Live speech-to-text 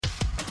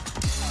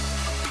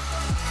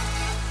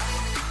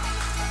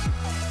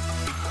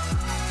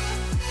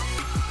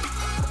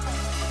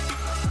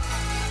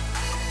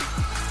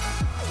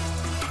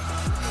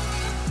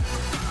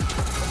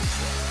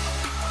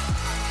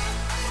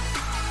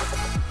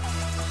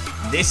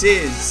This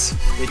is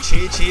the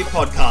Cheer Cheer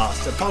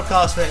Podcast, a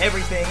podcast for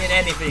everything and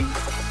anything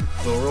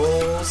for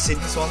all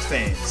Sydney Swans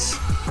fans.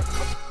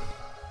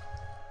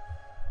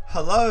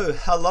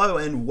 Hello,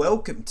 and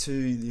welcome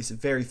to this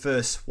very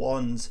first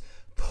Swans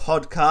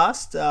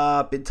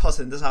podcast. Been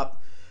tossing this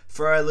up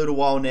for a little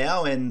while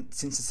now, and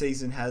since the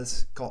season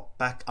has got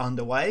back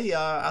underway,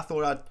 I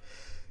thought I'd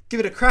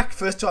give it a crack.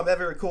 First time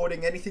ever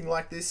recording anything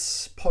like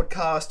this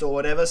podcast or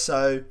whatever,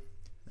 so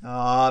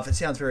if it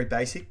sounds very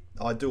basic,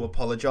 I do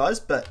apologise,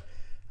 but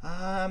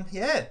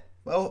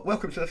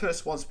welcome to the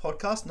first Swans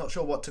podcast. Not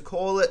sure what to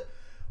call it,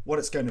 what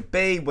it's going to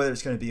be, whether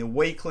it's going to be a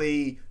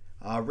weekly,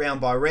 round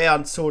by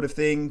round sort of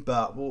thing,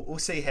 but we'll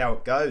see how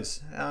it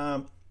goes.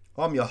 I'm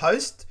your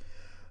host.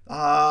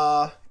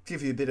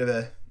 Give you a bit of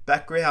a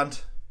background.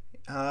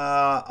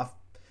 I've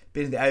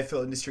been in the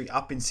AFL industry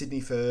up in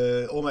Sydney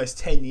for almost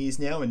 10 years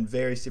now in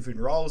various different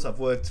roles. I've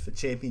worked for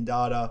Champion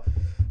Data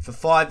for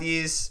 5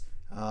 years,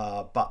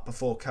 but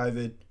before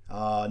COVID,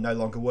 no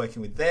longer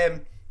working with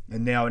them,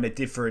 and now in a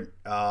different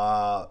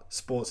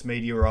sports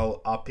media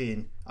role up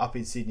in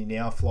Sydney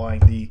now,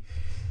 flying the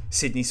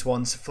Sydney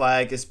Swans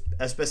flag as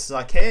best as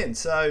I can.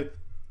 So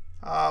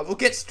we'll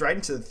get straight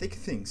into the thick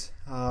of things.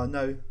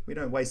 No, we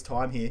don't waste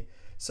time here.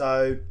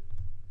 So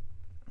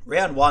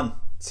round one,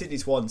 Sydney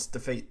Swans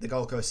defeat the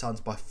Gold Coast Suns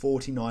by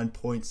 49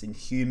 points in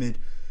humid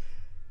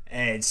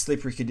and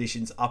slippery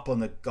conditions up on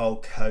the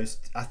Gold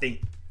Coast. I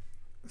think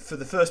for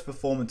the first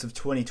performance of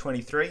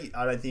 2023,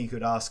 I don't think you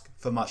could ask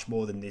for much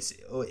more than this.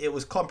 It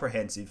was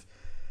comprehensive.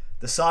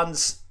 The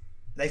Suns,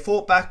 they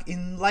fought back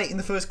late in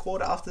the first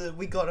quarter after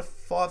we got a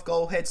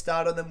 5-goal head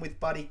start on them with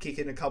Buddy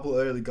kicking a couple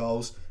of early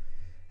goals.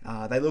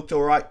 They looked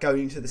all right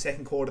going into the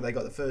second quarter. They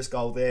got the first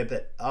goal there,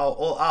 but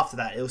after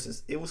that,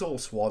 it was all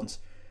Swans.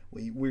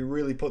 We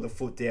really put the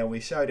foot down. We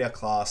showed our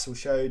class. We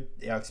showed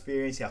our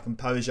experience, our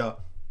composure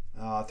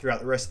throughout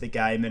the rest of the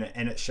game,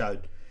 and it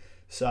showed.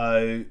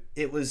 So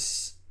it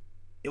was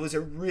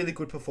a really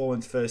good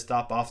performance first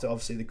up after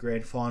obviously the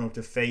grand final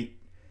defeat.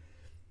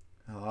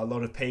 A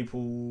lot of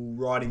people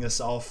writing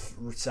us off,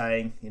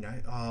 saying,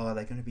 are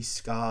they going to be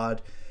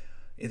scarred?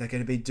 Are they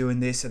going to be doing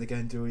this? Are they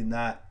going to be doing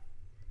that?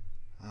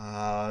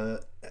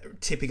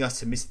 Tipping us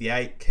to miss the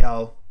 8.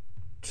 Cal,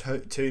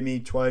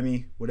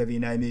 Twomey, whatever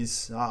your name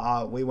is.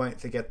 We won't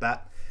forget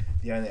that.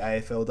 The only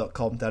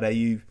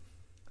AFL.com.au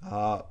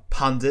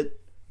pundit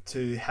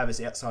to have us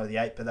outside of the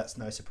 8, but that's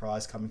no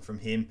surprise coming from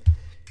him.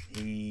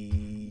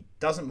 He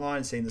doesn't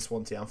mind seeing the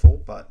Swans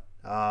downfall, but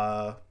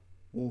the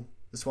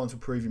Swans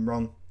will prove him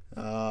wrong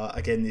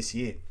again this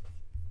year.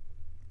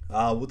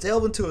 We'll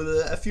delve into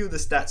a few of the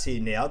stats here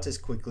now,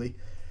 just quickly.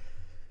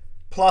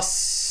 He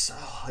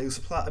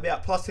was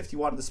about plus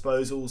 51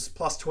 disposals,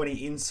 plus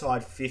 20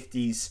 inside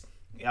 50s.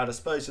 Our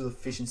disposal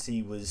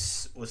efficiency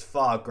was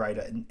far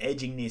greater, and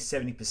edging near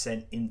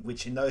 70%,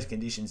 which in those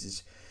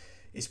conditions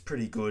is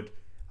pretty good.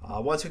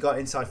 Once we got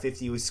inside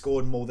 50, we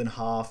scored more than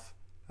half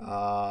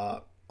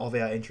of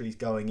our entries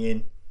going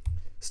in.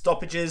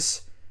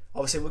 Stoppages,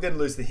 obviously we're going to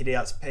lose the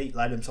hit-outs. Pete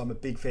Ladhams, I'm a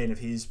big fan of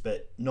his,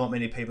 but not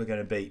many people are going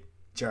to beat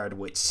Jared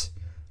Witts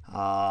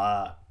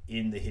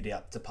in the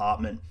hit-out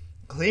department.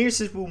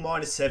 Clearances were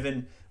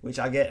 -7, which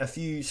I get a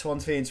few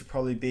Swans fans will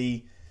probably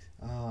be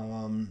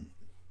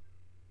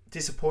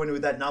disappointed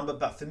with that number,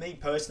 but for me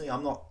personally,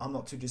 I'm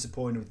not too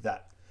disappointed with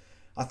that.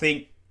 I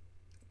think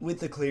with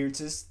the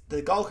clearances,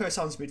 the Gold Coast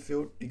Suns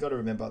midfield, you got to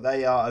remember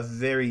they are a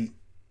very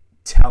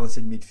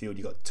talented midfield.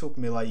 You got Took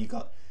Miller, you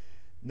got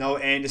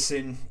Noah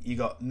Anderson, you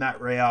got Matt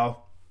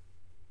Rao.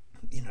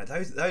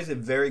 Those are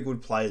very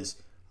good players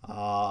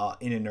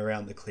in and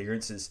around the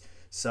clearances.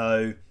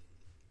 So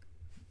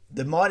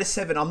the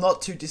 -7, I'm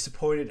not too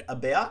disappointed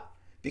about,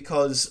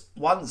 because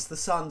once the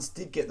Suns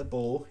did get the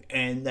ball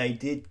and they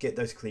did get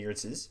those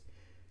clearances,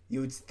 you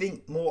would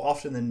think more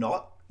often than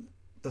not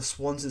the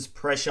Swans'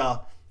 pressure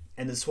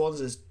and the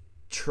Swans'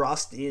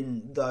 trust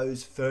in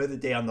those further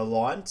down the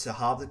line to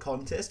halve the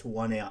contest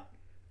won out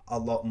a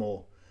lot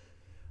more.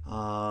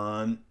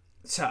 So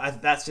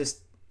that's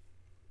just,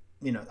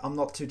 I'm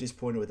not too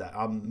disappointed with that.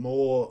 I'm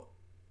more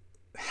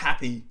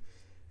happy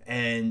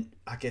and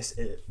I guess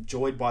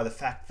joyed by the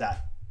fact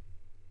that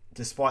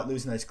despite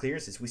losing those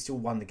clearances, we still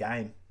won the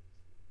game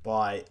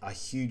by a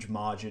huge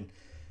margin.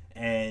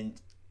 And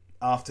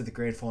after the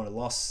grand final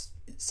loss,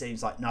 it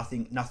seems like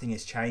nothing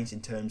has changed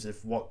in terms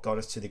of what got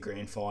us to the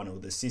grand final.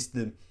 The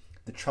system,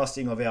 the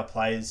trusting of our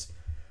players,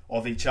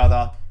 of each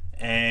other,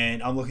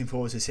 and I'm looking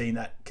forward to seeing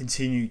that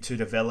continue to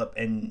develop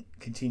and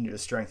continue to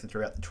strengthen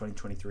throughout the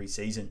 2023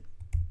 season.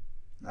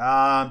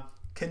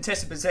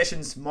 Contested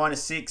possessions,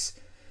 -6.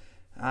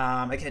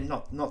 Again,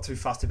 not too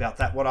fussed about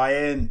that. What I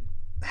am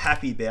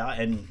happy about,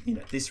 and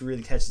this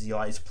really catches the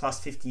eye, is plus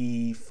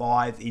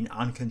 55 in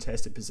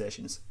uncontested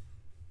possessions.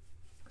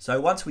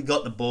 So once we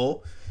got the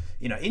ball,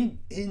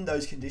 in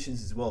those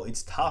conditions as well,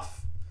 it's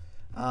tough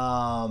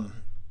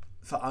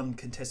for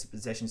uncontested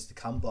possessions to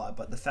come by,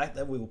 but the fact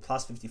that we were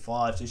plus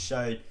 55 just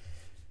showed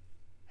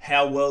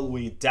how well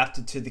we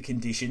adapted to the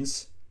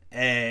conditions,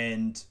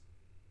 and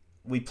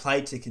we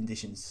played to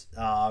conditions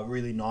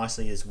really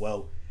nicely as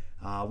well.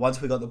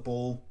 Once we got the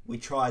ball, we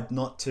tried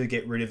not to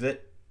get rid of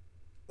it,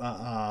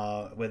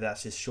 whether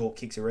that's just short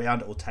kicks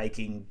around or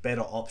taking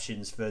better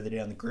options further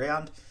down the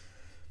ground.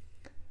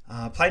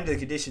 Playing to the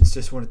conditions,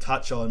 just want to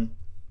touch on,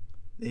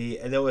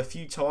 there were a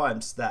few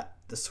times that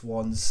the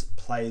Swans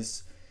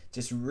players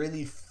just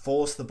really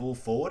forced the ball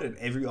forward at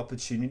every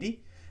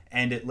opportunity,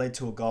 and it led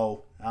to a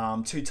goal.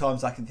 2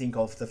 times I can think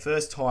of. The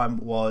first time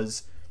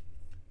was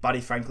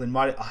Buddy Franklin.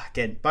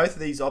 Again, both of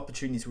these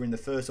opportunities were in the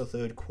first or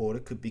third quarter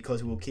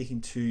because we were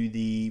kicking to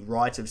the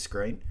right of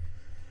screen.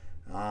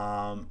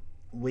 So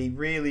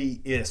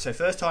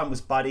first time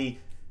was Buddy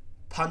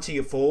punching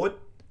it forward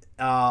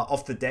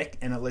off the deck,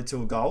 and it led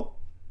to a goal.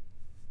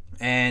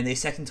 And the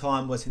second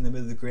time was in the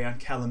middle of the ground,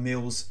 Callum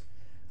Mills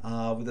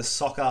with a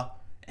soccer,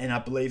 and I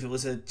believe it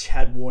was a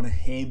Chad Warner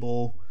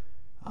handball,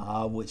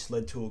 which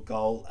led to a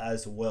goal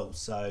as well.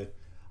 So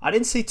I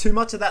didn't see too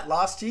much of that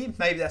last year.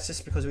 Maybe that's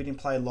just because we didn't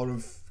play a lot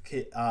of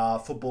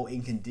football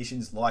in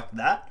conditions like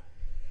that.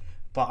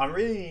 But I'm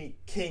really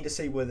keen to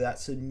see whether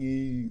that's a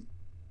new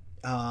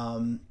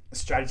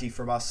strategy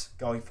from us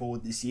going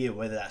forward this year,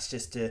 whether that's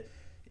just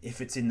if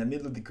it's in the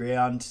middle of the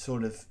ground,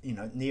 sort of,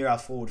 near our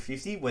forward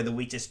 50, whether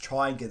we just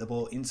try and get the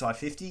ball inside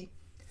 50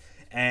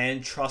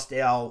 and trust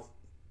our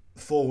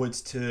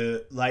forwards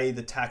to lay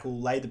the tackle,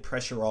 lay the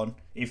pressure on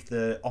if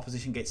the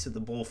opposition gets to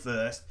the ball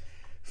first,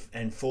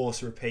 and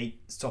force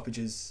repeat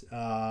stoppages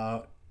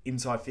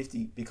inside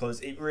 50,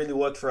 because it really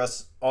worked for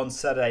us on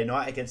Saturday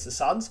night against the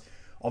Suns.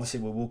 Obviously,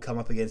 we will come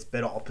up against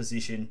better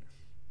opposition,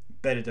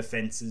 better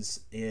defences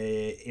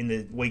in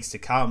the weeks to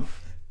come,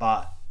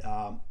 but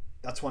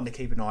that's one to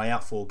keep an eye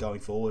out for going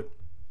forward.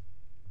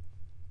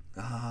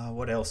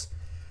 What else?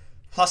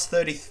 Plus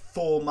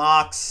 34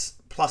 marks,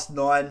 plus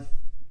 9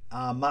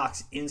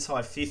 marks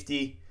inside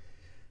 50.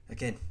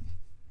 Again,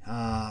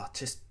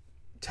 just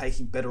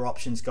taking better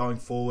options going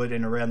forward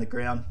and around the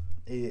ground.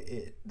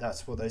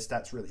 That's what those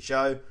stats really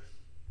show.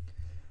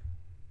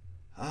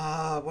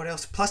 What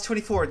else? Plus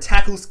 24 in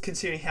tackles,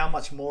 considering how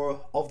much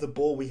more of the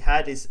ball we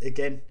had.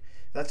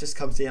 That just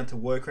comes down to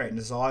work rate and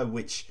desire,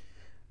 which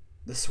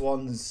the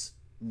Swans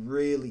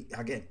really,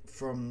 again,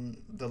 from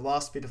the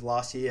last bit of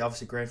last year,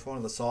 obviously grand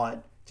final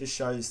aside, just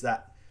shows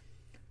that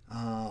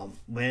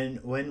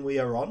when we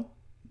are on,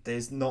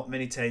 there's not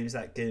many teams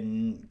that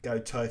can go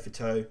toe for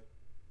toe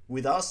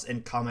with us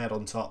and come out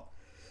on top.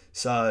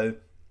 So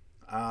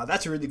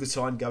that's a really good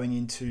sign going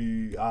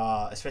into,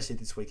 especially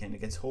this weekend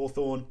against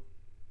Hawthorn.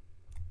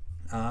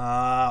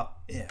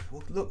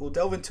 We'll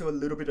delve into a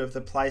little bit of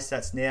the play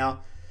stats now.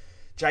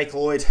 Jake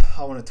Lloyd,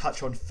 I want to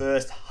touch on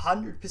first.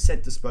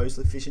 100%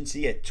 disposal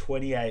efficiency at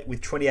 28 with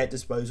 28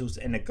 disposals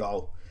and a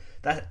goal.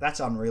 That's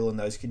unreal in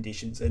those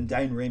conditions. And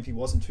Dane Rampy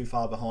wasn't too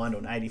far behind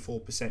on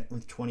 84%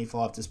 with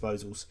 25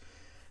 disposals.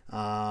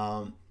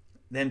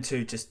 Them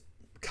two just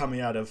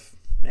coming out of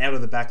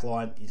the back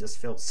line, you just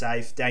felt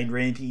safe. Dane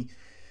Rampy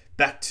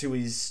back to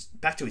his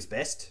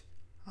best.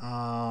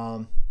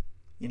 Probably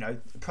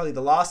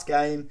the last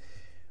game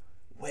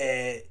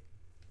where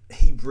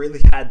he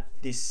really had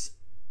this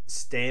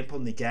stamp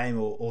on the game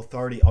or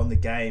authority on the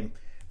game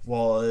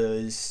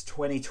was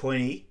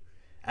 2020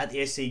 at the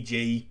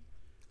SCG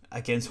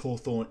against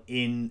Hawthorn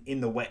in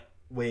the wet,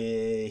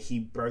 where he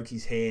broke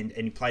his hand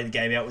and he played the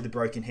game out with a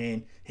broken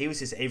hand. He was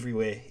just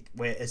everywhere,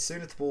 where as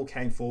soon as the ball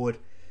came forward,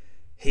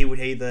 he would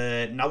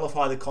either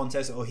nullify the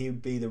contest or he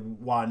would be the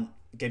one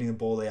getting the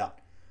ball out.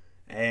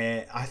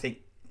 And I think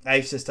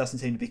Aves just doesn't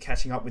seem to be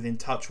catching up within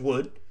touch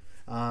wood,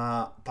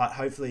 but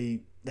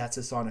hopefully that's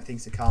a sign of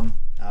things to come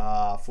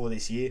for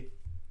this year.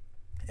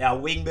 Our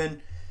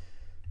wingmen,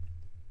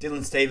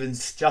 Dylan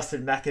Stevens,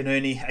 Justin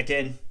McInerney,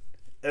 again,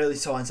 early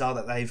signs are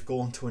that they've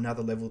gone to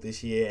another level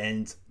this year,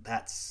 and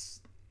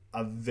that's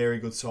a very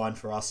good sign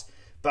for us.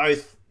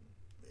 Both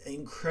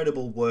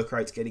incredible work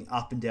rates getting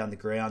up and down the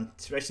ground,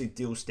 especially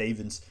Dylan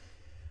Stevens.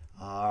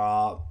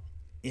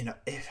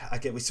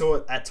 We saw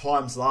it at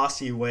times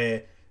last year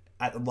where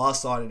at the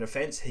last line of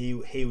defence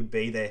he would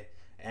be there,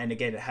 and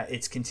again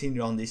it's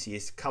continued on this year.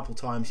 A couple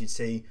times you'd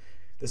see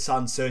the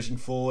Suns surging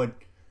forward.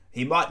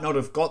 He might not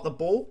have got the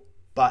ball,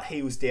 but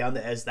he was down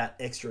there as that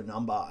extra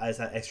number, as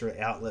that extra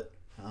outlet,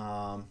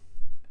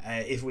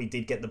 if we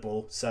did get the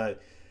ball. So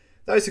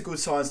those are good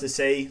signs to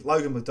see.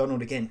 Logan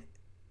McDonald, again,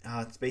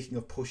 speaking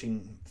of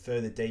pushing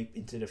further deep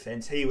into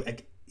defence,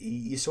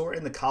 you saw it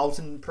in the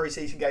Carlton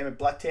preseason game at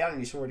Blacktown, and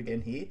you saw it again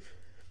here,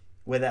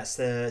 where that's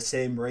the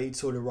Sam Reid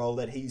sort of role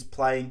that he's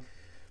playing,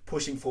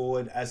 pushing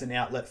forward as an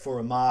outlet for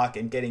a mark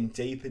and getting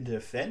deep into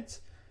defence.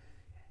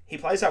 He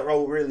plays that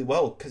role really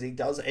well because he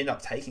does end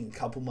up taking a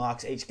couple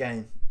marks each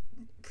game,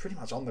 pretty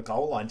much on the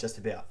goal line just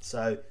about.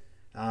 So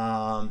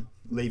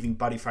leaving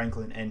Buddy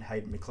Franklin and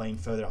Hayden McLean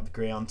further up the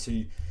ground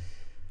to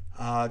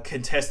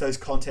contest those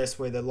contests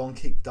where the long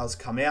kick does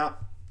come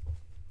out.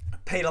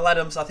 Peter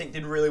Laddams, I think,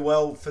 did really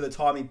well for the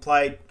time he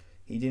played.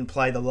 He didn't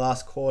play the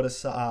last quarter,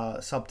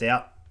 subbed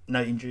out.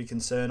 No injury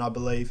concern, I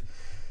believe.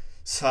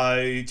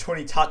 So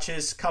 20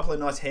 touches, couple of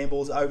nice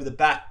handballs over the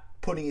back,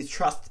 putting his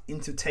trust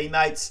into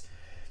teammates.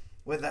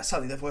 whether that's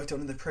something they've worked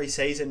on in the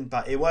pre-season,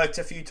 but it worked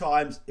a few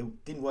times.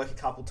 It didn't work a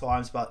couple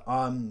times, but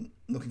I'm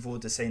looking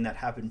forward to seeing that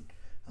happen.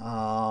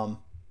 As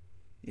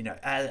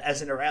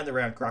an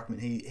around-the-round ruckman,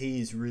 he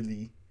is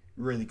really,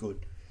 really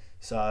good.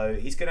 So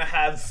he's going to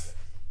have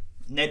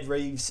Ned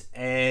Reeves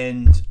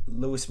and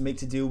Lewis Meek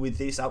to deal with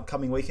this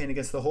upcoming weekend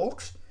against the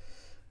Hawks.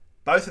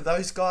 Both of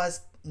those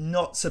guys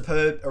not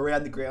superb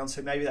around the ground,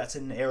 so maybe that's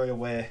an area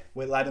where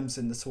Laddams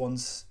and the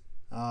Swans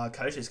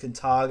coaches can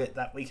target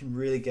that we can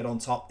really get on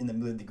top in the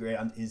middle of the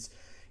ground is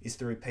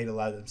through Peter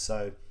Laddams.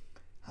 So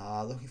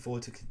looking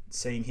forward to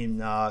seeing him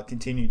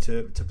continue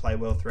to play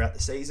well throughout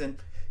the season.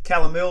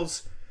 Callum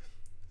Mills,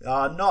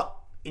 not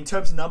in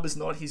terms of numbers,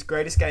 not his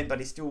greatest game, but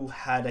he still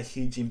had a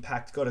huge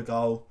impact, got a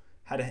goal,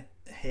 had a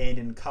hand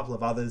in a couple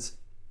of others.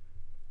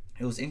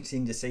 It was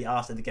interesting to see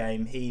after the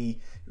game, he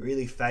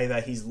really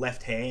favoured his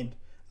left hand.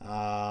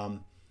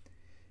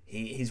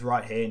 His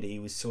right hand, he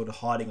was sort of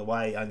hiding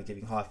away, only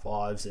giving high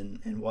fives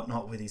and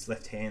whatnot with his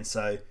left hand.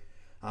 So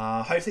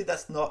hopefully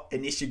that's not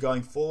an issue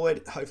going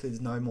forward. Hopefully there's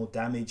no more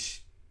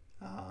damage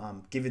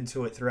given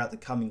to it throughout the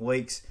coming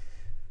weeks,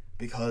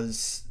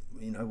 because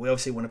we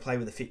obviously want to play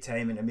with a fit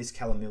team, and a miss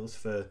Callum Mills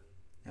for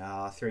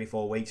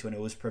 3-4 weeks when it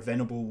was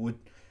preventable would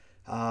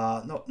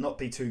not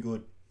be too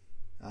good.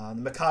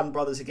 The McCartan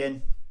brothers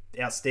again,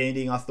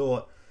 outstanding. I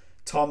thought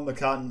Tom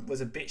McCartan was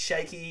a bit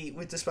shaky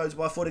with disposal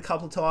by foot a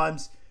couple of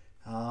times,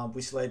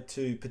 which led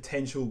to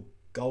potential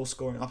goal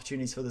scoring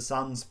opportunities for the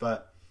Suns.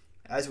 But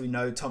as we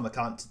know Tom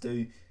McCartan to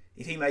do,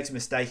 if he makes a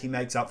mistake, he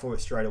makes up for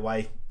it straight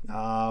away.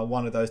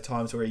 One of those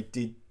times where he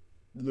did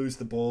lose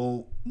the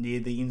ball near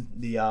the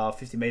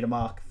 50-metre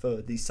mark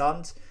for the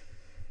Suns.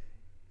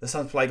 The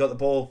Suns player got the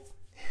ball.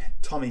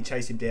 Tommy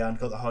chased him down,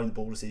 got the holding the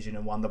ball decision,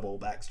 and won the ball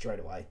back straight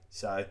away.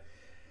 So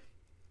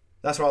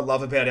that's what I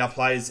love about our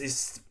players,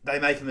 is they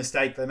make a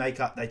mistake,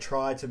 they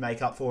try to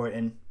make up for it,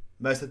 and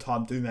most of the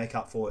time do make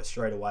up for it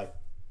straight away.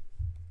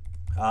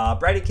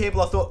 Brady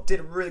Campbell, I thought, did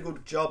a really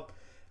good job.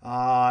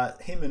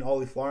 Him and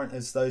Ollie Florent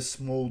as those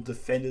small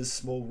defenders,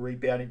 small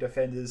rebounding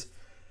defenders.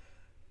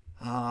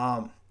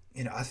 I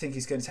think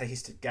he's going to take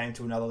his game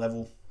to another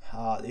level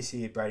this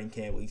year, Brady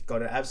Campbell. He's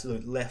got an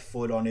absolute left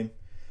foot on him.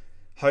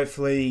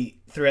 Hopefully,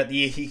 throughout the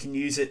year, he can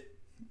use it.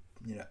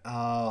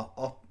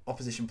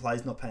 Opposition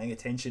players not paying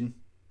attention,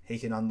 he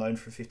can unload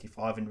for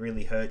 55 and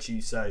really hurt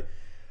you. So,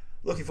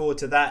 looking forward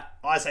to that.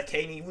 Isaac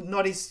Heaney,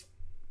 not his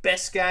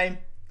best game.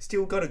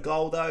 Still got a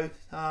goal though.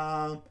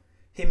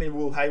 Him and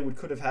Will Hayward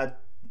could have had,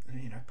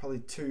 probably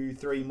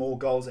 2-3 more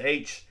goals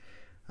each.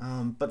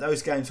 But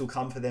those games will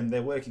come for them.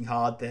 They're working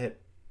hard. They're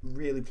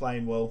really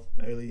playing well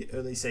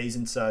early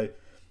season. So,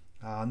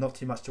 not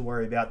too much to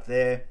worry about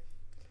there.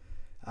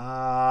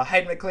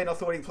 Hayden McLean, I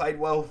thought he played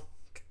well.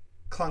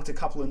 Clunked a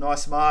couple of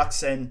nice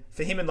marks. And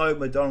for him and Logan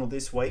McDonald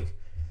this week,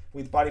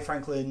 with Buddy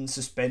Franklin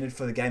suspended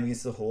for the game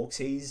against the Hawks,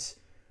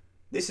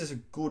 this is a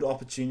good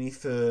opportunity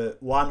for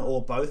one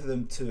or both of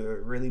them to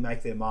really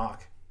make their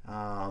mark.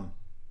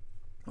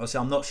 Obviously,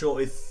 I'm not sure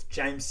if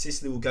James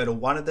Sicily will go to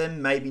one of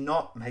them. Maybe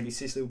not. Maybe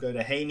Sicily will go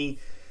to Heaney.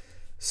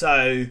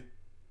 So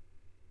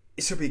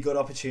this will be a good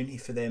opportunity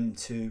for them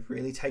to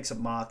really take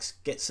some marks,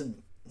 get some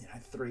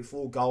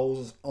 3-4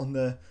 goals on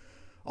the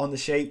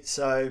sheet.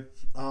 So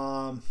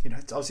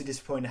it's obviously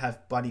disappointing to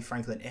have Buddy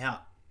Franklin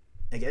out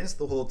against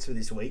the Hawks for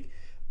this week.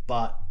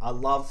 But I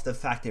love the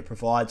fact it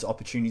provides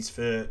opportunities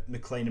for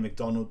McLean and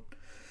McDonald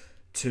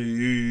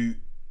to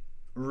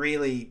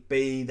really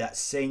be that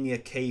senior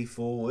key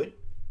forward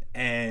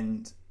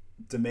and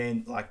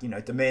demand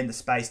the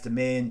space,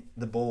 demand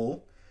the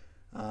ball.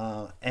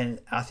 And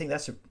I think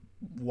that's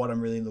what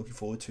I'm really looking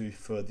forward to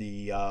for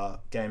the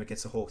game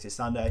against the Hawks this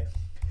Sunday.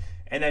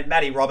 And then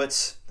Matty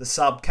Roberts, the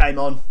sub, came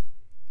on,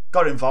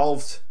 got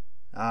involved.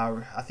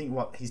 I think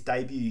his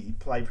debut, he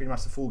played pretty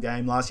much the full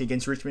game last year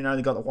against Richmond.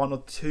 Only got the 1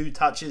 or 2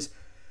 touches,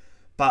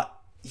 but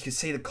you can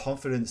see the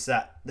confidence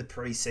that the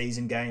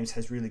pre-season games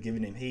has really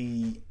given him.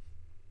 He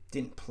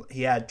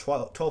had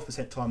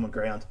 12% time on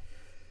ground.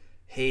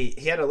 He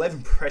had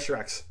 11 pressure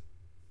acts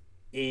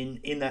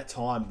in that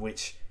time,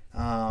 which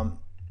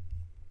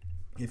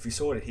if we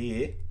saw it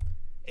here,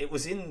 it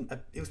was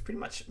pretty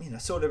much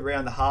sort of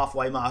around the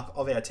halfway mark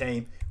of our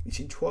team, which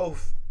in 12%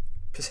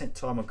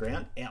 time on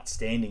ground,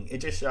 outstanding. It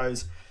just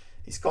shows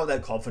he's got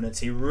that confidence.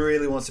 He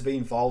really wants to be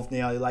involved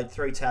now. He laid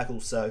 3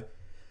 tackles, so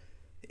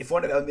if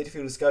one of our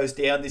midfielders goes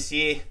down this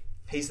year,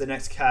 he's the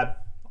next cab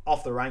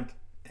off the rank.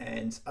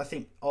 And I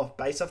think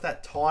based off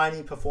that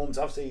tiny performance,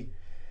 obviously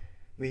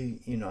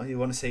you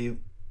want to see,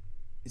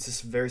 it's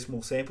just a very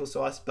small sample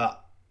size,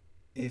 but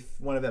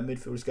if one of our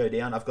midfielders go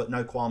down, I've got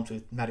no qualms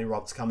with Matty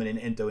Roberts coming in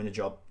and doing a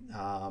job.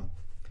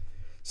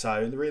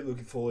 So really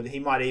looking forward. He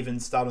might even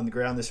start on the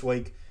ground this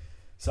week.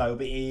 So it'll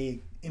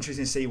be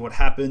interesting to see what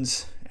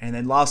happens. And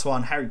then last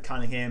one, Harry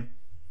Cunningham.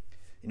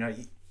 A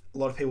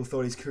lot of people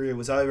thought his career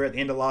was over at the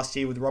end of last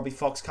year with Robbie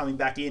Fox coming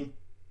back in,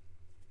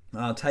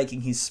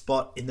 taking his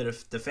spot in the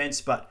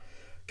defence. But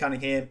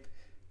Cunningham,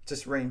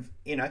 just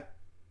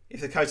if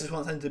the coaches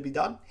want something to be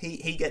done,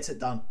 he gets it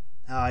done.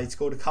 He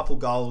scored a couple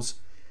goals.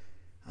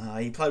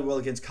 He played well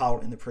against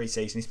Carlton in the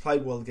preseason. He's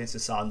played well against the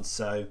Suns,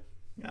 so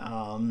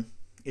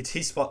it's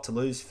his spot to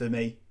lose for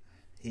me.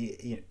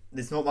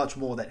 There's not much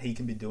more that he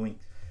can be doing.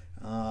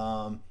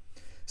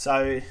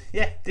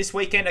 This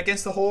weekend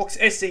against the Hawks,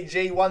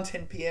 SCG,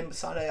 1:10 p.m.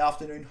 Sunday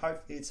afternoon.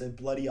 Hopefully it's a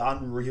bloody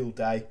unreal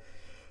day.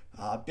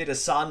 Bit of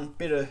sun,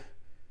 bit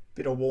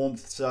of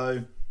warmth.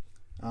 So,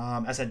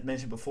 as I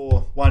mentioned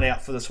before, one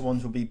out for the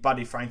Swans will be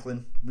Buddy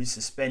Franklin with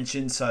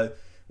suspension. So,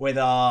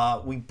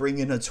 whether we bring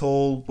in at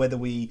all, whether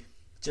we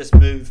just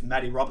move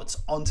Matty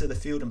Roberts onto the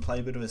field and play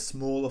a bit of a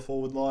smaller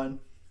forward line,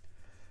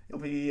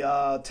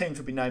 teams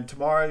will be named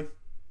tomorrow,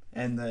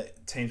 and the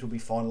teams will be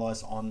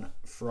finalised on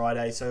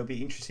Friday. So it'll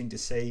be interesting to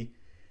see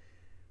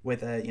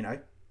whether,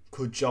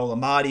 could Joel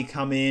Amadi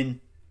come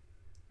in?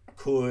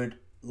 Could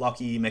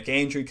Lockie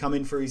McAndrew come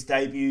in for his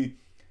debut?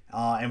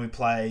 And we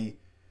play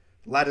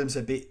Laddams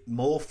a bit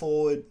more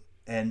forward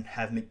and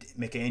have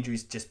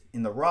McAndrews just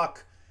in the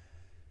ruck.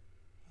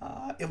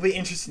 It'll be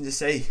interesting to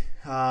see.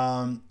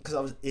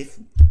 Because if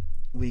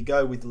we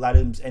go with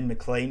Laddams and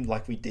McLean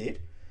like we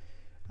did,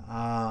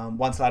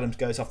 once Laddams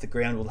goes off the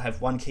ground, we'll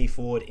have one key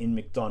forward in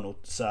McDonald.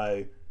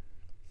 So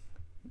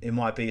it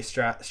might be a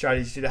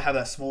strategy to have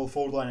that small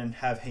forward line and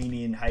have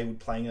Heaney and Hayward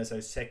playing as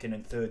those second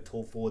and third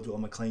tall forwards, while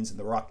McLean's in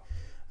the ruck,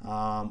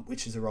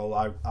 which is a role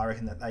I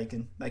reckon that they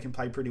can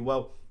play pretty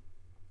well.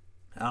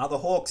 The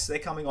Hawks, they're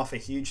coming off a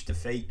huge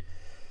defeat.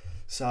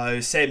 So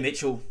Sam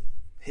Mitchell,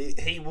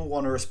 he will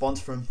want a response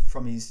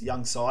from his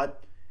young side.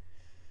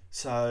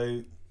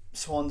 So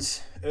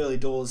Swans, early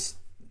doors,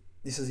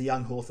 this is a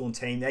young Hawthorn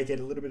team. They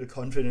get a little bit of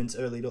confidence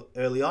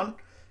early on.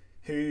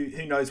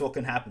 Who knows what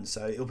can happen?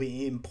 So it'll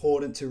be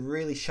important to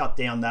really shut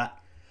down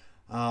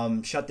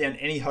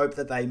any hope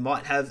that they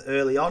might have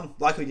early on,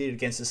 like we did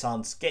against the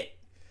Suns. Get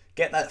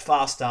that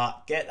fast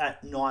start, get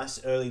that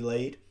nice early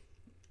lead,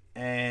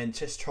 and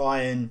just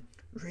try and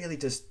really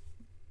just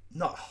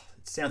not.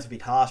 It sounds a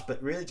bit harsh,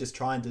 but really just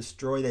try and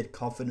destroy their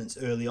confidence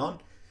early on,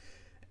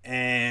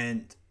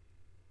 and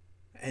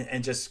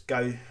just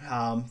go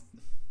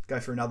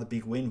for another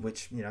big win,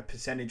 which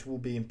percentage will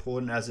be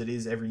important as it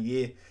is every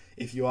year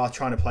if you are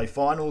trying to play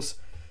finals.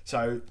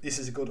 So this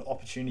is a good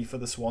opportunity for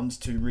the Swans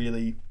to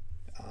really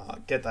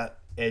get that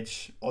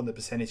edge on the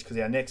percentage, because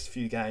our next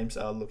few games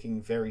are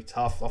looking very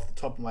tough. Off the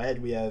top of my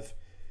head, we have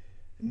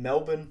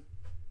Melbourne.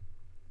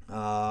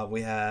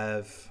 We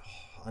have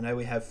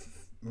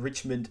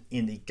Richmond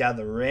in the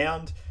gather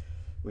round.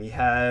 We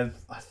have,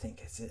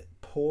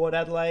 Port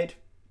Adelaide.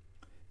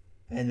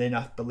 And then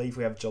I believe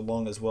we have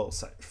Geelong as well.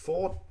 So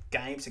 4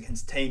 games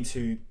against teams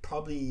who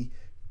probably,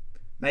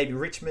 maybe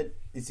Richmond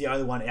is the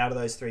only one out of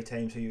those 3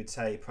 teams who you would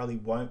say probably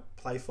won't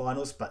play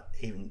finals, but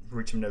even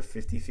Richmond are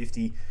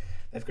 50-50.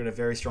 They've got a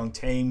very strong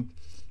team.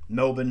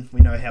 Melbourne, we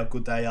know how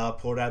good they are.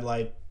 Port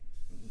Adelaide,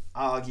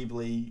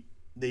 arguably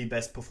the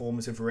best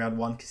performers of round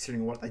 1,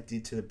 considering what they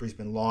did to the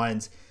Brisbane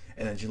Lions.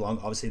 And then Geelong,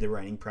 obviously the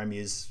reigning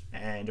premiers,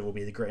 and it will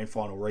be the grand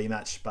final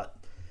rematch. But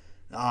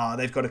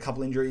they've got a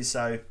couple injuries,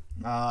 so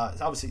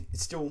obviously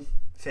it's still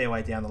a fair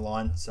way down the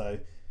line. So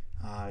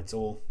it's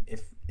all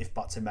if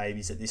buts and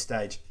maybes at this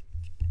stage.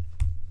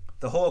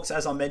 The Hawks,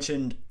 as I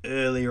mentioned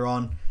earlier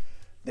on,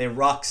 their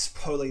rucks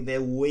probably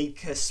their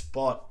weakest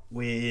spot,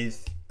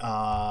 with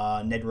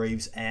Ned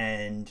Reeves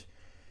and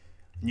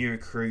new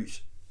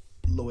recruit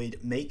Lloyd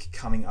Meek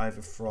coming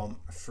over from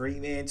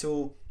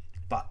Fremantle.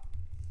 But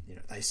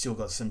they still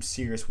got some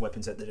serious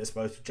weapons at their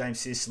disposal. James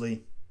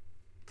Sicily,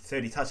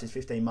 30 touches,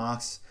 15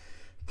 marks,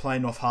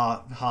 playing off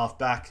half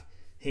back.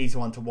 He's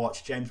one to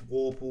watch. James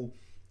Warple,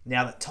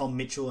 now that Tom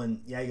Mitchell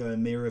and Jago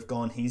Amira have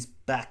gone, he's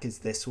back as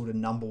their sort of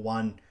number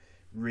one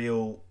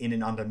real in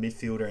and under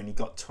midfielder, and he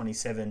got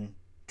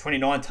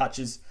 29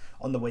 touches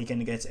on the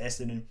weekend against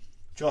Essendon.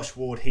 Josh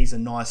Ward, he's a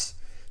nice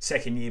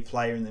second year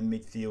player in the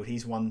midfield.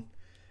 He's one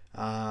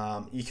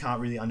you can't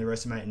really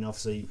underestimate. And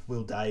obviously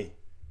Will Day,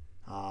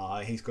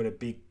 he's got a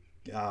big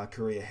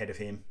career ahead of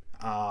him,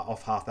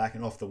 off half back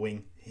and off the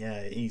wing.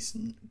 Yeah, he's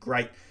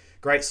great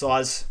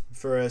size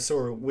for a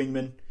sort of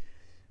wingman,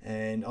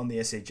 and on the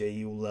SCG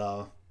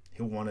he'll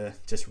want to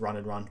just run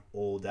and run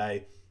all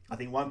day. I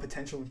think one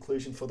potential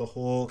inclusion for the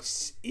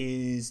Hawks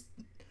is,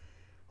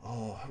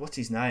 what's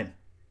his name?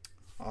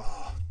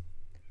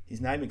 His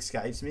name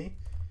escapes me.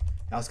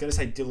 I was going to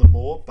say Dylan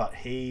Moore, but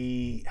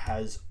he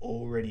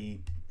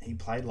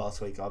played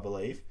last week, I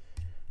believe.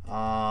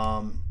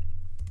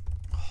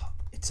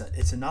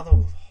 It's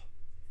another.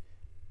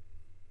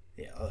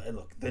 Yeah,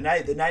 look, the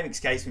name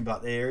escapes me,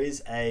 but there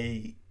is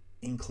a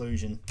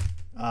inclusion,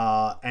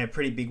 and a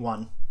pretty big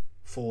one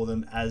for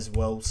them as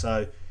well.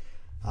 So,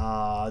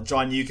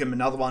 John Newcomb,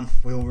 another one.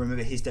 We'll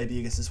remember his debut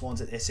against the Swans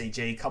at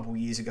SCG a couple of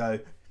years ago.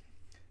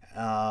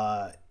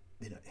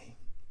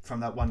 From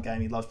that one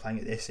game, he loves playing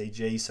at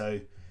SCG.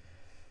 So,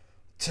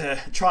 to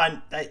try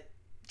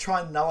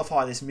and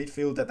nullify this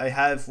midfield that they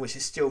have, which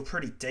is still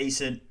pretty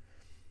decent.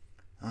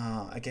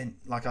 Again,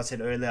 like I said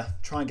earlier,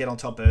 try and get on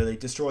top early,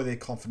 destroy their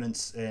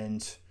confidence,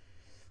 and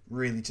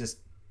really just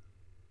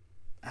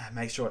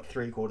make sure at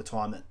 3/4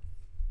 time that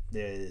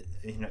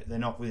they're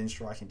not within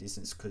striking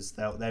distance, because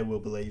they will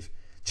believe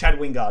Chad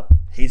Wingard,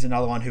 he's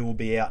another one who will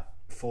be out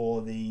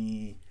for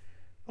the...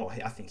 Oh,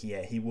 I think,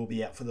 he will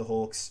be out for the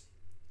Hawks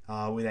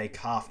with a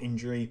calf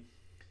injury.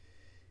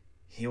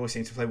 He always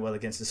seems to play well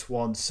against the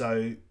Swans,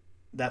 so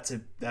that's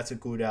a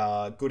good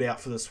out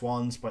for the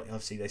Swans. But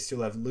obviously they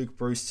still have Luke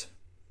Bruce,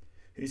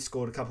 who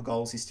scored a couple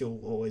goals. He's still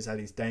always at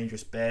his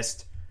dangerous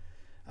best.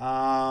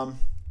 Harry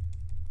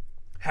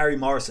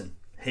Morrison,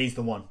 he's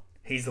the one.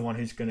 He's the one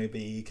who's going to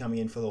be coming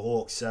in for the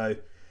Hawks. So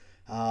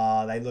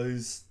they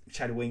lose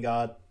Chad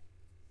Wingard.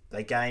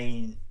 They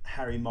gain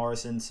Harry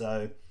Morrison,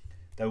 so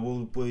they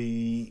will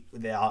be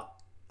without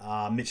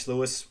Mitch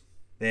Lewis,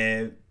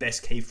 their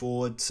best key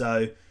forward.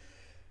 So,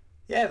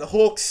 yeah, the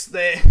Hawks,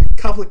 there are a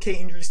couple of key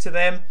injuries to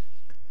them.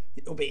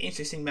 It'll be an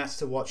interesting match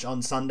to watch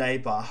on Sunday,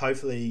 but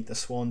hopefully the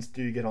Swans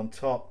do get on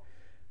top.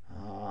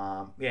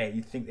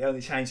 You'd think the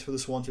only change for the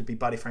Swans would be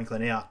Buddy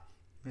Franklin out.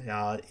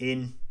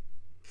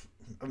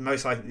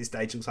 Most likely at this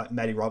stage, it looks like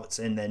Matty Roberts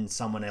and then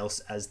someone else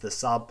as the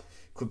sub.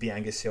 Could be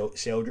Angus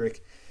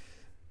Sheldrick.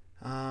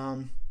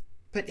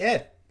 But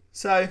yeah,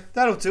 so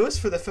that'll do us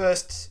for the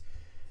first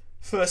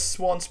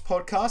Swans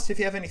podcast. If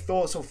you have any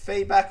thoughts or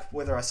feedback,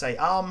 whether I say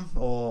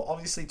or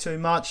obviously too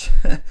much,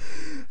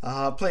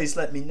 please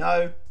let me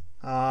know.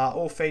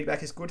 All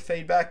feedback is good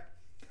feedback.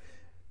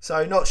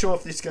 So not sure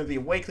if this is going to be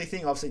a weekly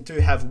thing. Obviously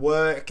do have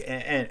work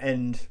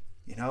and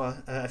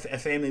a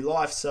family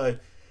life, so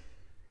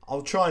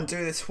I'll try and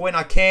do this when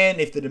I can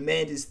if the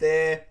demand is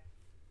there.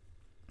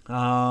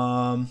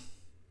 We'll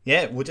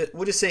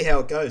just see how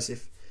it goes.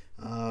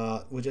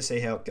 We'll just see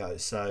how it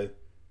goes. So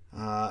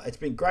it's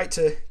been great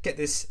to get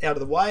this out of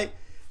the way,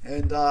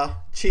 and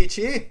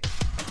cheer.